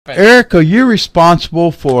Eric, are you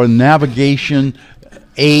responsible for navigation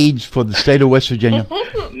aids for the state of West Virginia?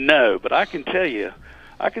 No, but I can tell you,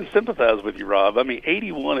 I can sympathize with you, Rob. I mean,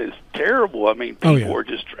 81 is terrible. I mean, people are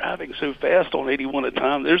just driving so fast on 81 at a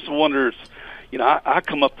time. There's the wonders, you know, I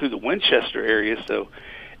come up through the Winchester area, so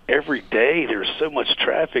every day there's so much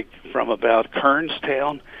traffic from about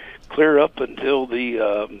Kernstown clear up until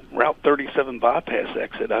the Route 37 bypass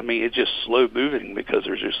exit. I mean, it's just slow moving because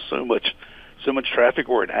there's just so much traffic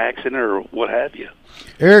or an accident or what have you.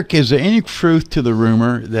 Eric, is there any truth to the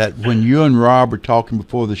rumor that when you and Rob were talking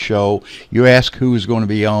before the show, you asked who was going to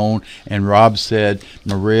be on, and Rob said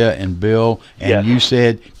Maria and Bill, and you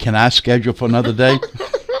said, can I schedule for another day?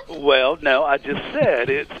 Well, no, I just said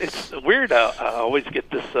it's weird. I always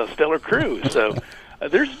get this stellar crew. So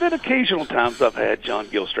there's been occasional times I've had John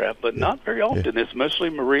Gilstrap, but not very often. It's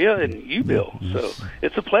mostly Maria and you, Bill. So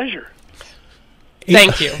it's a pleasure.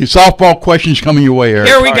 Thank you. Your softball questions coming your way, Eric.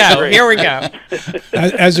 Here we go.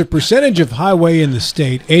 As a percentage of highway in the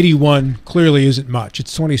state, 81 clearly isn't much.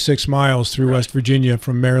 It's 26 miles through West Virginia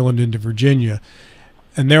from Maryland into Virginia.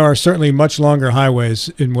 And there are certainly much longer highways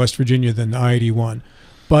in West Virginia than I-81.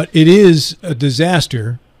 But it is a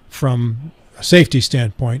disaster from a safety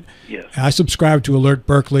standpoint. Yes. I subscribe to Alert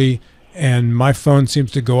Berkeley, and my phone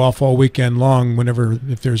seems to go off all weekend long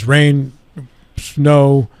if there's rain,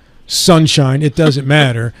 snow, sunshine, it doesn't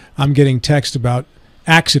matter. I'm getting text about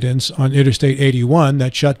accidents on Interstate 81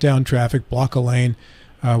 that shut down traffic, block a lane,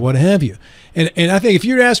 what have you. And I think if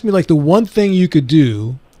you'd ask me, like, the one thing you could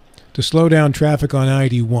do to slow down traffic on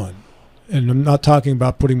I-81, and I'm not talking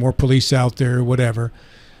about putting more police out there or whatever,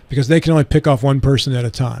 because they can only pick off one person at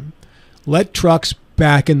a time. Let trucks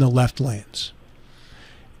back in the left lanes.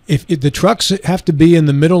 If the trucks have to be in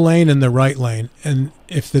the middle lane and the right lane, and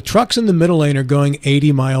if the trucks in the middle lane are going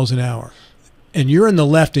 80 miles an hour, and you're in the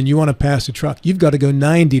left and you want to pass the truck, you've got to go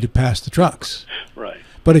 90 to pass the trucks. Right.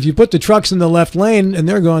 But if you put the trucks in the left lane and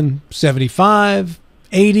they're going 75,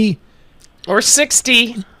 80, or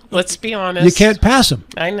 60, let's be honest, you can't pass them.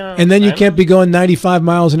 I know. And then you can't be going 95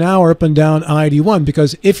 miles an hour up and down I-81,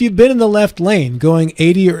 because if you've been in the left lane going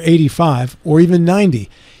 80 or 85 or even 90,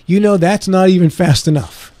 you know that's not even fast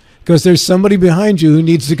enough. Because there's somebody behind you who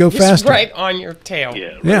needs to go faster. Right on your tail.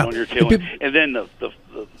 Yeah, right on your tail. And then the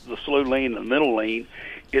slow lane, the middle lane,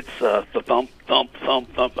 it's the thump, thump,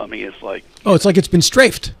 thump, thump. I mean, it's like... Oh, it's like it's been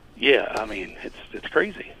strafed. Yeah, I mean, it's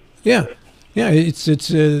crazy. Yeah. Yeah, it's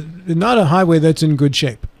not a highway that's in good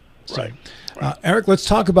shape. Right. Eric, let's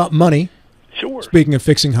talk about money. Sure. Speaking of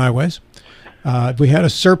fixing highways. We had a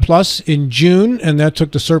surplus in June, and that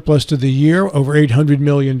took the surplus to the year over $800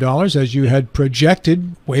 million, as you had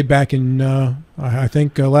projected way back in, I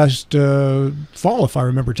think, last fall, if I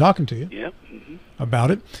remember talking to you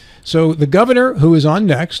about it. So the governor, who is on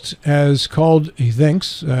next, has called, he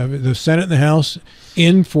thinks, the Senate and the House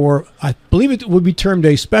in for, I believe it would be termed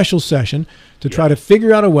a special session, to try to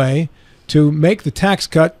figure out a way to make the tax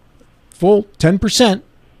cut full 10%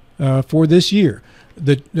 for this year.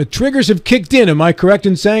 The triggers have kicked in. Am I correct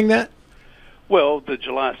in saying that? Well, the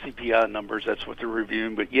July CPI numbers, that's what they're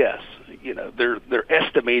reviewing. But yes, you know, they're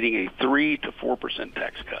estimating a 3 to 4%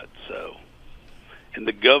 tax cut. So, and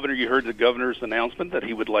the governor, you heard the governor's announcement that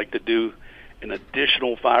he would like to do an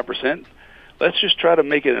additional 5%. Let's just try to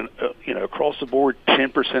make it an across the board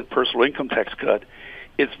 10% personal income tax cut.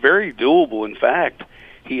 It's very doable. In fact,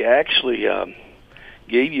 he actually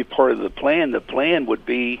gave you part of the plan. The plan would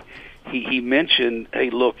be, he mentioned, hey,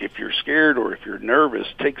 look, if you're scared or if you're nervous,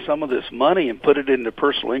 take some of this money and put it in the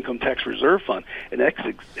personal income tax reserve fund. And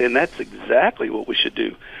that's exactly what we should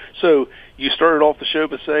do. So you started off the show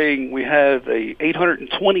by saying we have a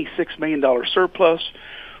 $826 million surplus.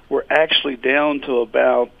 We're actually down to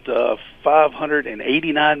about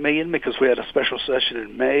 $589 million because we had a special session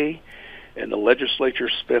in May, and the legislature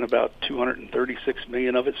spent about $236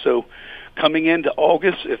 million of it. So coming into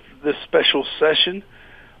August, if this special session,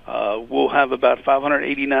 we'll have about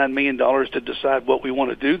 $589 million to decide what we want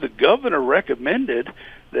to do. The governor recommended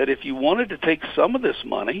that if you wanted to take some of this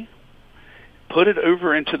money, put it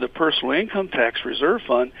over into the personal income tax reserve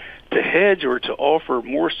fund to hedge or to offer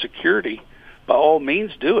more security, by all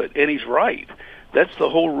means do it. And he's right. That's the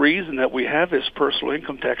whole reason that we have this personal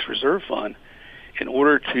income tax reserve fund, in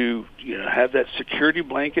order to have that security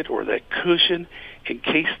blanket or that cushion in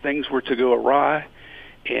case things were to go awry.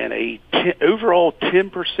 And overall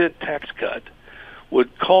 10% tax cut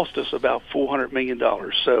would cost us about $400 million.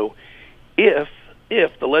 So if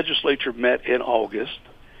the legislature met in August,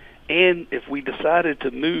 and if we decided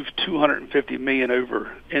to move $250 million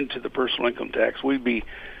over into the personal income tax, we'd be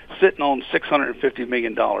sitting on $650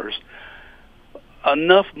 million.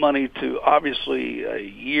 enough money to obviously a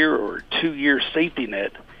year or 2-year safety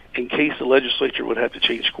net in case the legislature would have to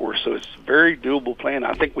change course. So it's a very doable plan.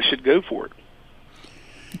 I think we should go for it.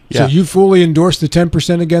 So you fully endorse the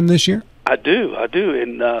 10% again this year? I do.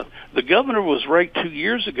 And the governor was right 2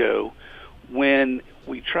 years ago when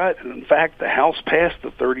we tried. In fact, the House passed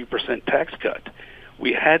the 30% tax cut.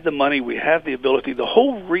 We had the money. We have the ability. The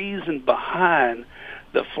whole reason behind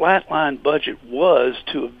the flatline budget was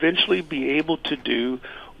to eventually be able to do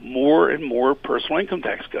more and more personal income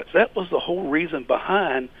tax cuts. That was the whole reason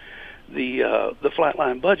behind the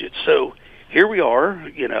flatline budget. So here we are.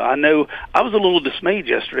 I know I was a little dismayed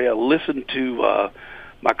yesterday. I listened to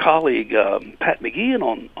my colleague Pat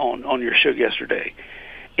McGeehan on your show yesterday,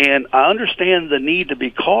 and I understand the need to be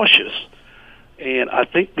cautious. And I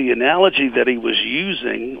think the analogy that he was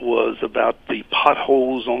using was about the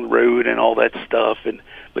potholes on the road and all that stuff.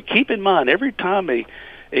 But keep in mind, every time a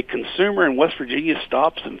consumer in West Virginia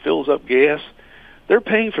stops and fills up gas, they're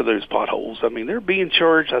paying for those potholes. I mean, they're being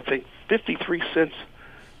charged, I think, 53 cents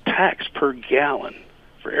tax per gallon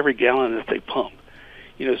for every gallon that they pump.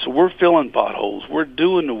 So we're filling potholes. We're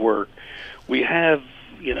doing the work. We have,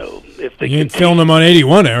 if they you ain't filling them on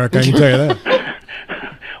 81, Eric. I can tell you that.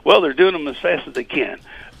 Well, they're doing them as fast as they can.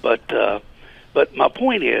 But my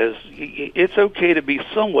point is, it's okay to be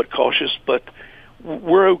somewhat cautious, but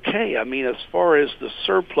we're okay. I mean, as far as the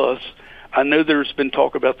surplus, I know there's been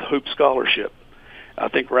talk about the Hope Scholarship. I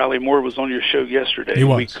think Riley Moore was on your show yesterday. He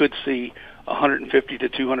was. We could see $150 to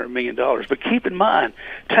 $200 million. But keep in mind,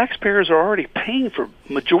 taxpayers are already paying for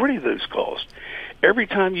majority of those costs. Every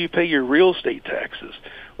time you pay your real estate taxes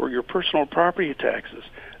or your personal property taxes,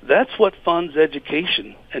 that's what funds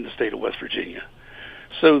education in the state of West Virginia.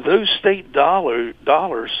 So those state dollars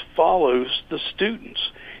follows the students.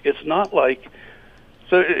 It's not like,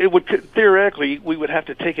 so it would theoretically, we would have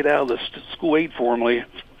to take it out of the school aid formula,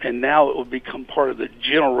 and now it would become part of the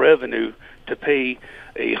general revenue to pay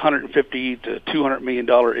a $150 to $200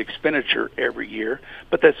 million expenditure every year.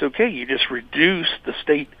 But that's okay. You just reduce the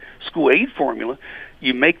state school aid formula.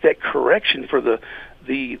 You make that correction for the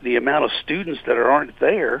amount of students that aren't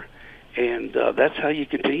there, and that's how you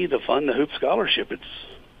continue to fund the Hope Scholarship. It's,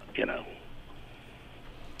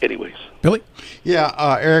 anyways. Billy?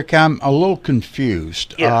 Yeah, Eric, I'm a little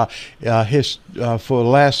confused. Yeah. For the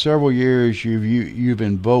last several years, you've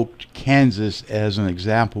invoked Kansas as an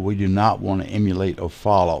example we do not want to emulate or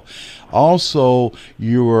follow. Also,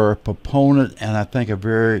 you were a proponent, and I think a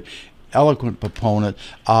very eloquent proponent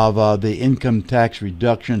of the income tax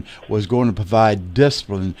reduction was going to provide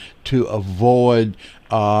discipline to avoid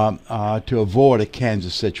a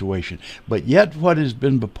Kansas situation. But yet what has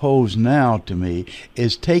been proposed now to me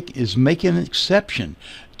is making an exception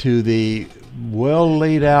to the well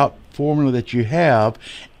laid out formula that you have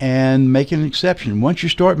and make an exception. Once you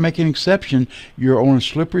start making an exception, you're on a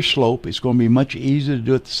slippery slope. It's going to be much easier to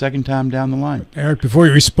do it the second time down the line. Eric, before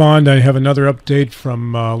you respond, I have another update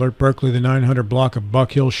from Alert Berkeley. The 900 block of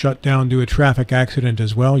Buck Hill shut down due to a traffic accident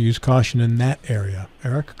as well. Use caution in that area.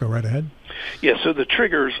 Eric, go right ahead. Yeah, so the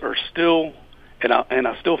triggers are still, and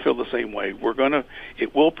I still feel the same way.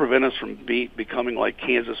 It will prevent us from becoming like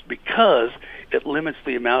Kansas because it limits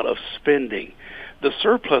the amount of spending. The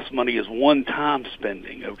surplus money is one-time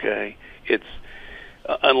spending, okay? It's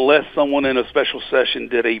unless someone in a special session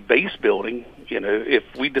did a base building, if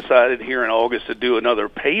we decided here in August to do another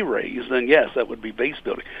pay raise, then yes, that would be base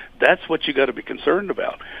building. That's what you got to be concerned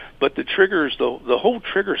about. But the triggers, the whole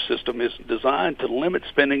trigger system is designed to limit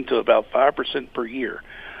spending to about 5% per year.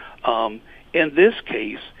 In this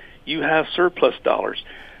case, you have surplus dollars.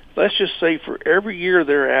 Let's just say for every year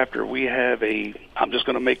thereafter, we have I'm just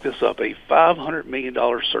going to make this up, a $500 million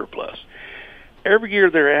surplus. Every year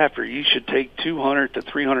thereafter, you should take $200 to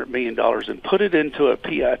 $300 million and put it into a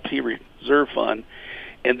PIT reserve fund.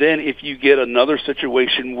 And then if you get another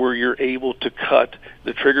situation where you're able to cut,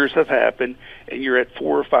 the triggers have happened, and you're at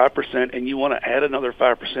 4 or 5%, and you want to add another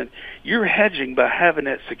 5%, you're hedging by having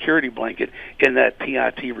that security blanket in that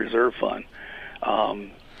PIT reserve fund.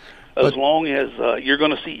 As long as you're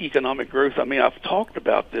going to see economic growth. I mean, I've talked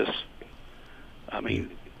about this,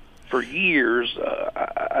 for years.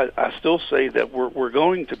 I still say that we're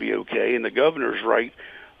going to be okay, and the governor's right.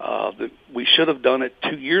 That we should have done it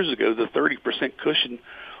 2 years ago. The 30% cushion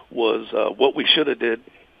was what we should have did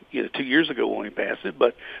 2 years ago when we passed it,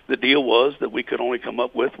 but the deal was that we could only come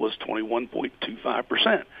up with was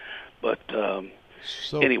 21.25%. But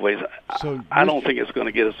So, anyways, I don't think it's going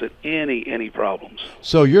to get us in any problems.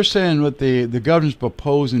 So you're saying what the governor's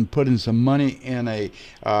proposing putting some money in a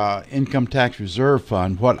income tax reserve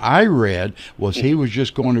fund. What I read was he was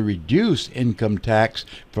just going to reduce income tax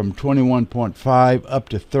from 21.5 up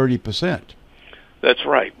to 30%. That's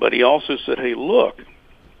right. But he also said, hey, look,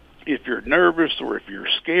 if you're nervous or if you're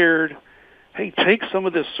scared, hey, take some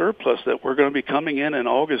of this surplus that we're going to be coming in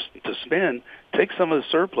August to spend, take some of the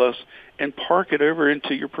surplus and park it over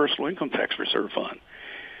into your personal income tax reserve fund.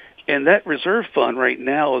 And that reserve fund right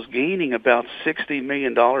now is gaining about $60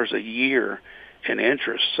 million a year in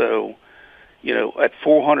interest. So, at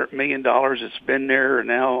 $400 million, it's been there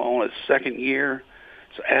now on its second year.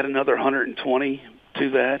 So add another 120 to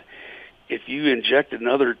that. If you inject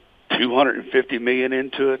another $250 million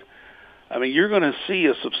into it, I mean, you're going to see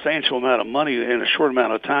a substantial amount of money in a short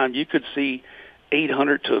amount of time. You could see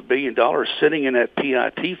 $800 to $1 billion sitting in that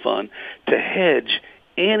PIT fund to hedge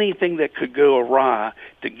anything that could go awry,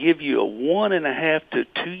 to give you a 1.5 to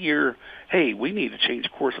 2 year, hey, we need to change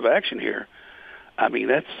course of action here. I mean,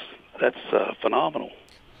 that's phenomenal.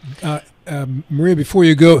 Maria, before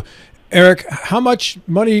you go, Eric, how much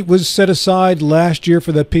money was set aside last year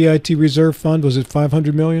for the PIT reserve fund? Was it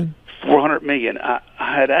 $500 million? $400 million.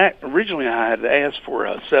 Originally I had asked for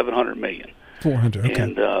 $700 million. 400. Okay.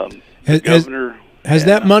 And the governor has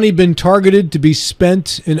that money been targeted to be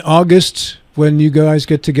spent in August when you guys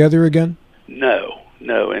get together again? No,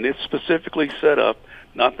 and it's specifically set up.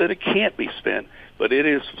 Not that it can't be spent, but it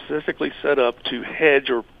is specifically set up to hedge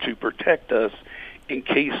or to protect us in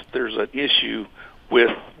case there's an issue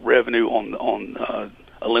with revenue on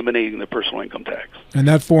eliminating the personal income tax. And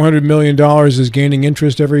that $400 million is gaining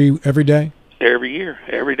interest every day? Every year,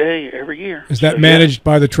 every day, every year. Is that managed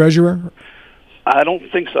by the treasurer? I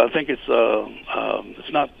don't think so. I think it's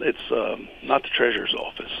not the treasurer's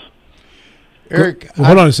office. Eric,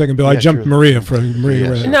 hold on a second, Bill. I jumped sure. Maria for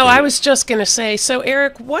Maria. Yes. No, I was just going to say, so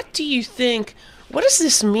Eric, what do you think, what does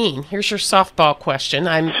this mean? Here's your softball question.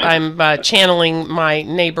 I'm channeling my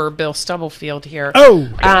neighbor, Bill Stubblefield here. So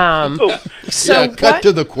cut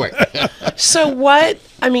to the quick. So what,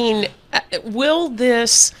 I mean, will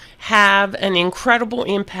this have an incredible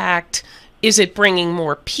impact? Is it bringing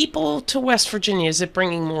more people to West Virginia? Is it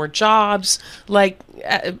bringing more jobs? Like,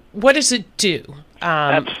 what does it do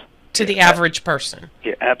to the average person?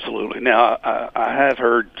 Yeah, absolutely. Now, I have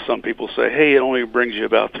heard some people say, hey, it only brings you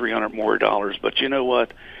about $300 more. But you know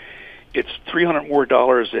what? It's $300 more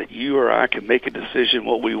that you or I can make a decision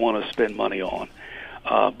what we want to spend money on.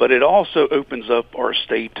 But it also opens up our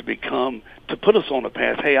state to put us on a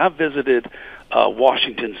path. Hey, I visited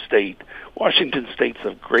Washington State. Washington State's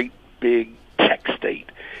a great big tech state.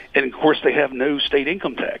 And, of course, they have no state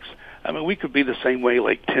income tax. I mean, we could be the same way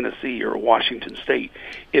like Tennessee or Washington State.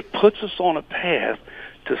 It puts us on a path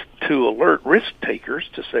to alert risk takers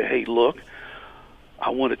to say, hey, look, I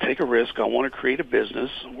want to take a risk. I want to create a business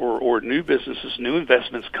or new businesses, new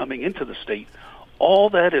investments coming into the state. All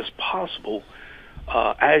that is possible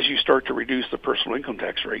as you start to reduce the personal income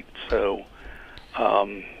tax rate. So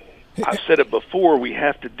I've said it before, we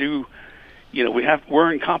have to do,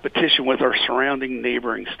 we're in competition with our surrounding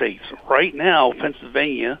neighboring states. Right now,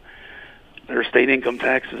 Pennsylvania, their state income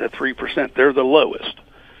tax is at 3%. They're the lowest.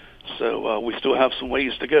 So we still have some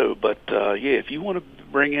ways to go. But, if you want to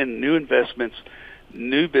bring in new investments,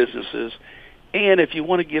 new businesses, and if you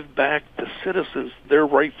want to give back to citizens their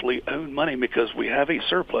rightfully owned money because we have a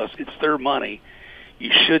surplus, it's their money,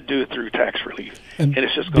 you should do it through tax relief. And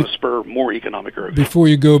it's just going to spur more economic growth. Before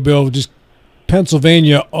you go, Bill,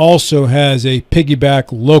 Pennsylvania also has a piggyback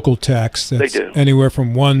local tax that's anywhere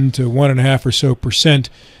from 1 to 1.5% or so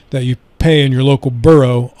that you pay in your local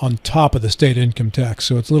borough on top of the state income tax.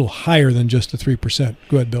 So it's a little higher than just the 3%.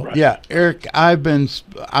 Go ahead, Bill. Right. Yeah, Eric, I've been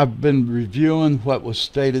reviewing what was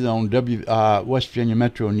stated on West Virginia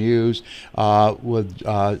Metro News with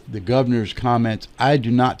the governor's comments. I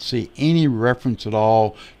do not see any reference at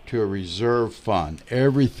all to a reserve fund.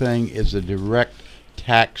 Everything is a direct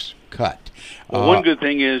tax cut. Well, one good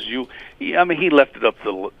thing is he left it up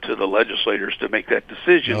to the legislators to make that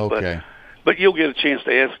decision. Okay. But you'll get a chance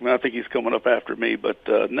to ask him. I think he's coming up after me. But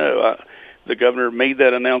the governor made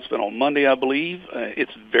that announcement on Monday, I believe.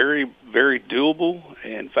 It's very, very doable.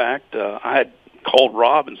 In fact, I had called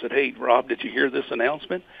Rob and said, hey, Rob, did you hear this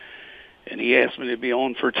announcement? And he asked me to be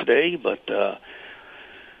on for today. But, the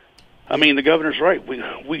governor's right.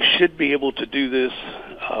 We should be able to do this.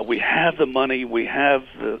 We have the money. We have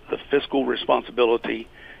the fiscal responsibility.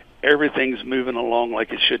 Everything's moving along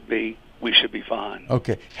like it should be. we should be fine.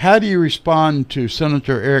 Okay. How do you respond to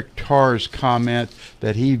Senator Eric Tarr's comment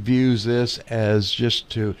that he views this as just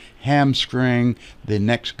to hamstring the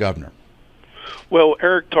next governor? Well,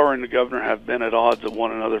 Eric Tarr and the governor have been at odds with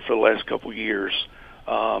one another for the last couple of years.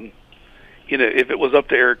 If it was up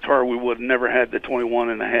to Eric Tarr, we would have never had the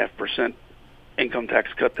 21.5% income tax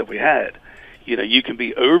cut that we had. You can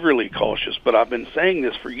be overly cautious, but I've been saying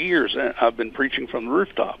this for years, and I've been preaching from the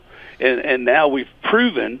rooftop. And now we've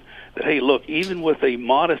proven that, hey, look, even with a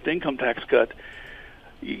modest income tax cut,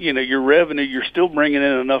 your revenue, you're still bringing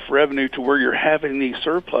in enough revenue to where you're having these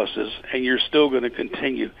surpluses, and you're still going to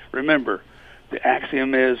continue. Remember, the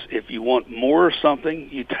axiom is if you want more of something,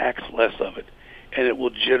 you tax less of it, and it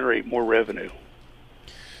will generate more revenue.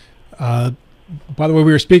 By the way,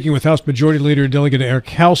 we were speaking with House Majority Leader Delegate Eric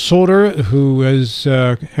Householder, who has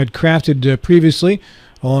had crafted previously,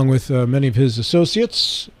 along with many of his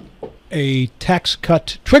associates, a tax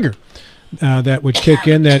cut trigger that would kick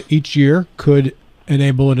in that each year could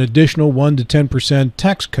enable an additional 1 to 10%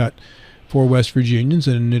 tax cut for West Virginians,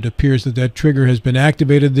 and it appears that that trigger has been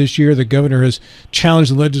activated this year. The governor has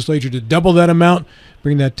challenged the legislature to double that amount,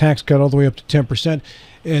 bring that tax cut all the way up to 10%.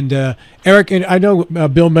 And Eric, and I know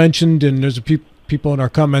Bill mentioned, and there's people in our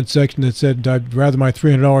comment section that said, I'd rather my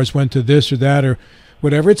 $300 went to this or that or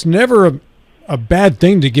whatever. It's never a bad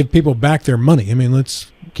thing to give people back their money. I mean, let's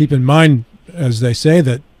keep in mind, as they say,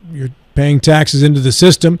 that you're paying taxes into the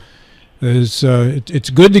system. It's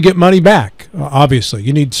good to get money back, obviously.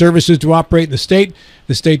 You need services to operate in the state.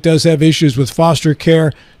 The state does have issues with foster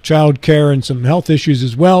care, child care, and some health issues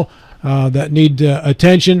as well that need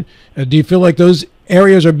attention. Do you feel like those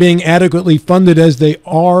areas are being adequately funded as they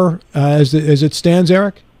are, as it stands,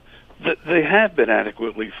 Eric? They have been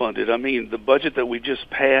adequately funded. I mean, the budget that we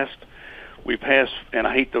just passed, and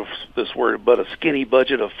I hate this word, but a skinny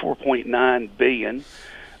budget of $4.9 billion.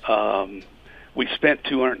 We spent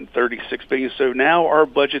 $236 billion. So now our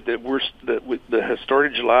budget that has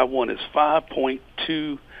started July 1 is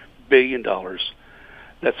 $5.2 billion.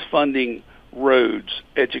 That's funding roads,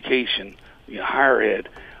 education, higher ed,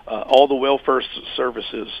 all the welfare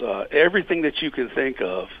services, everything that you can think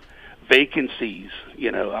of. Vacancies,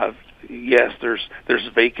 yes, there's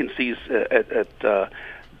vacancies at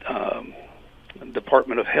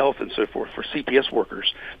Department of Health and so forth for CPS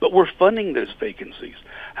workers, but we're funding those vacancies.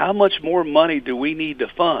 How much more money do we need to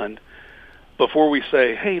fund before we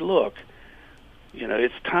say, hey, look,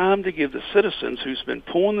 it's time to give the citizens who's been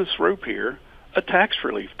pulling this rope here a tax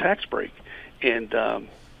relief, tax break? And,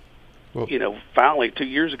 finally, 2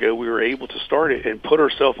 years ago, we were able to start it and put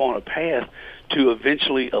ourselves on a path to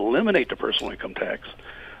eventually eliminate the personal income tax.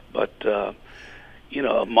 But, a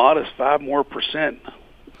modest 5% more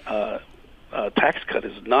tax cut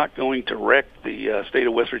is not going to wreck the state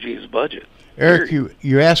of West Virginia's budget. Eric,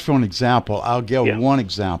 you asked for an example. I'll give one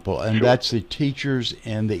example, and Sure. that's the teachers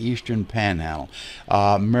in the Eastern Panhandle.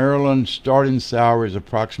 Maryland starting salary is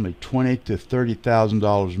approximately $20,000 to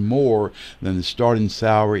 $30,000 more than the starting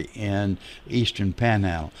salary in Eastern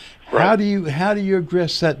Panhandle. Right. How do you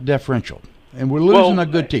address that differential? And we're losing our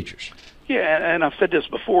good teachers. Yeah, and I've said this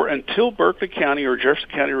before. Until Berkeley County or Jefferson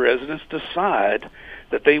County residents decide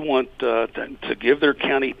that they want to give their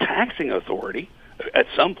county taxing authority, at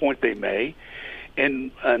some point they may,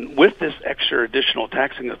 and with this extra additional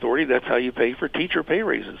taxing authority, that's how you pay for teacher pay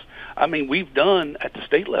raises. I mean, we've done at the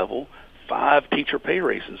state level 5 teacher pay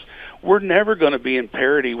raises. We're never going to be in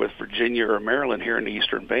parity with Virginia or Maryland here in the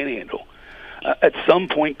Eastern Panhandle. At some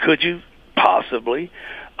point, could you? Possibly.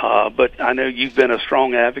 But I know you've been a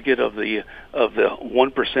strong advocate of the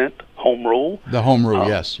 1% home rule. The home rule,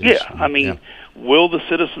 yes. Yeah, I mean, will the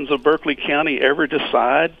citizens of Berkeley County ever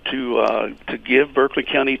decide to give Berkeley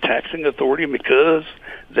County taxing authority because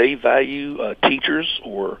they value teachers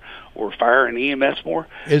or fire and EMS more?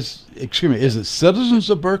 Is it citizens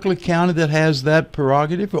of Berkeley County that has that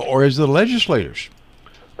prerogative, or is it the legislators?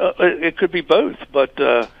 It could be both, but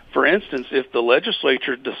for instance, if the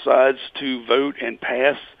legislature decides to vote and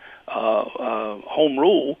pass home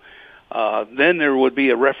rule, then there would be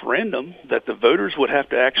a referendum that the voters would have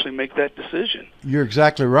to actually make that decision. You're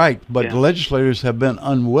exactly right, but the legislators have been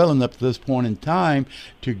unwilling up to this point in time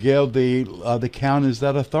to give the counties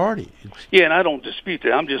that authority. Yeah, and I don't dispute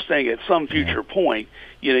that. I'm just saying at some future point,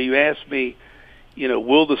 you asked me,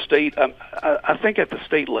 will the state? I think at the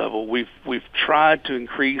state level, we've tried to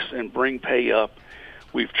increase and bring pay up.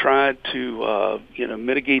 We've tried to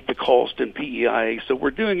mitigate the cost in PEIA, so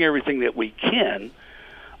we're doing everything that we can.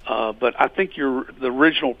 But I think the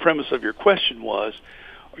original premise of your question was,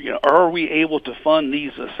 are we able to fund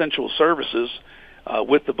these essential services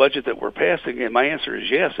with the budget that we're passing? And my answer is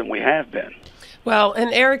yes, and we have been. Well,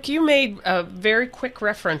 and Eric, you made a very quick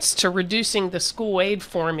reference to reducing the school aid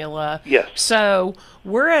formula. Yes. So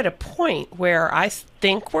we're at a point where I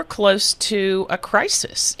think we're close to a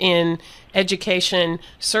crisis in education,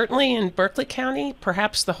 certainly in Berkeley County,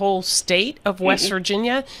 perhaps the whole state of West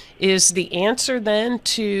Virginia. Is the answer then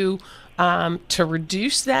to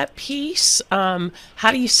reduce that piece? How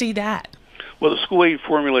do you see that? Well, the school aid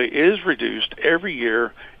formula is reduced every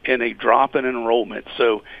year in a drop in enrollment.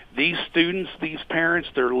 So these students, these parents,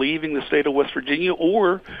 they're leaving the state of West Virginia,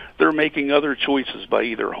 or they're making other choices by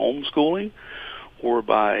either homeschooling or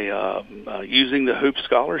by using the Hope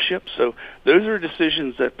Scholarship. So those are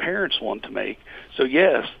decisions that parents want to make. So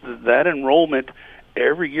yes, that enrollment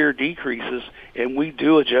every year decreases, and we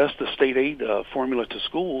do adjust the state aid formula to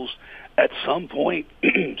schools at some point.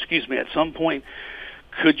 Excuse me, at some point,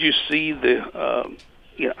 could you see the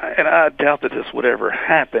and I doubt that this would ever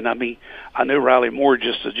happen. I mean, I know Riley Moore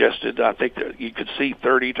just suggested, I think that you could see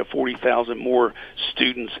 30 to 40,000 more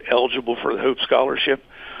students eligible for the Hope Scholarship.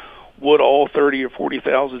 Would all 30 or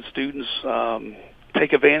 40,000 students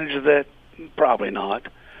take advantage of that? Probably not.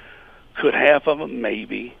 Could half of them?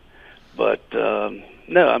 Maybe. But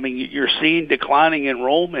no, I mean, you're seeing declining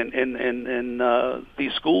enrollment in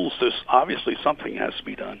these schools, so obviously something has to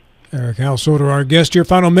be done. Eric Householder, our guest here.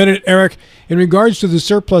 Final minute, Eric. In regards to the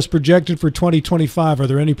surplus projected for 2025, are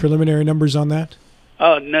there any preliminary numbers on that?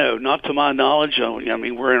 No, not to my knowledge. I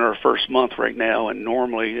mean, we're in our first month right now, and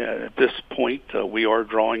normally at this point we are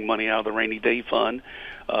drawing money out of the rainy day fund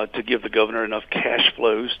to give the governor enough cash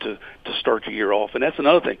flows to start the year off. And that's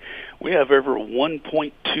another thing. We have over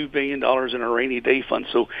 $1.2 billion in our rainy day fund.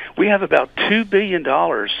 So we have about $2 billion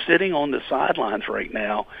sitting on the sidelines right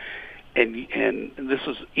now. And this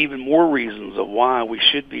is even more reasons of why we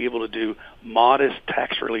should be able to do modest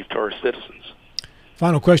tax relief to our citizens.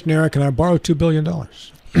 Final question, Eric. Can I borrow $2 billion?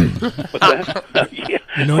 What's that? Yeah.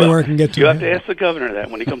 You know where I can get to? You have to ask the governor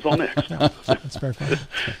that when he comes on next. That's fair.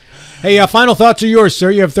 Hey, final thoughts are yours,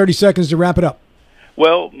 sir. You have 30 seconds to wrap it up.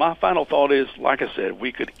 Well, my final thought is, like I said,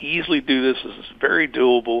 we could easily do this. This is very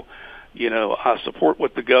doable. You know, I support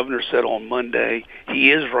what the governor said on Monday.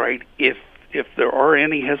 He is right. If there are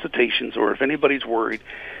any hesitations or if anybody's worried,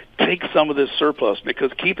 take some of this surplus,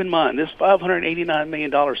 because keep in mind, this $589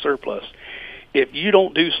 million surplus, if you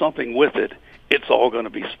don't do something with it, it's all going to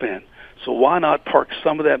be spent. So why not park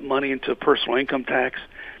some of that money into personal income tax,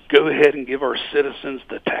 go ahead and give our citizens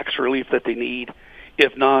the tax relief that they need.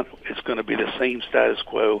 If not, it's going to be the same status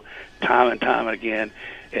quo time and time again,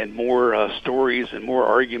 and more stories and more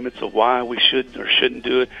arguments of why we should or shouldn't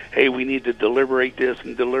do it. Hey, we need to deliberate this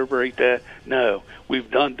and deliberate that. No, we've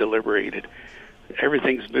done deliberated.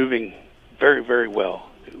 Everything's moving very, very well.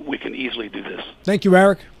 We can easily do this. Thank you,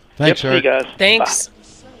 Eric. Thanks, Eric. See you guys. Thanks.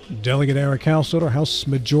 Bye. Delegate Eric Householder, House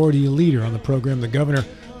Majority Leader on the program. The governor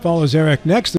follows Eric next.